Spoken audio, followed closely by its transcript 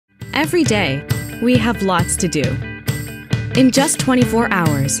Every day, we have lots to do. In just 24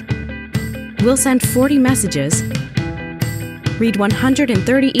 hours, we'll send 40 messages, read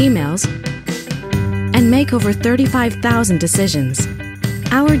 130 emails, and make over 35,000 decisions.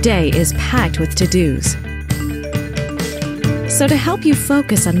 Our day is packed with to-dos. So to help you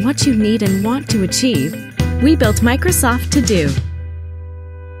focus on what you need and want to achieve, we built Microsoft To Do.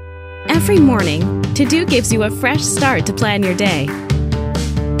 Every morning, To Do gives you a fresh start to plan your day.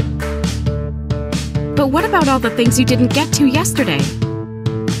 But what about all the things you didn't get to yesterday?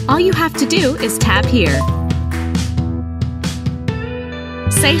 All you have to do is tap here.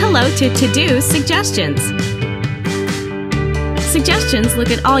 Say hello to To-Do Suggestions. Suggestions look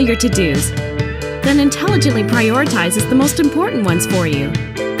at all your to-dos, then intelligently prioritizes the most important ones for you.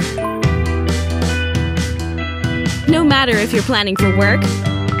 No matter if you're planning for work,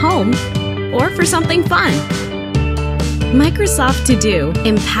 home, or for something fun, Microsoft To Do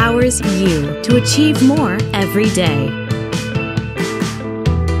empowers you to achieve more every day.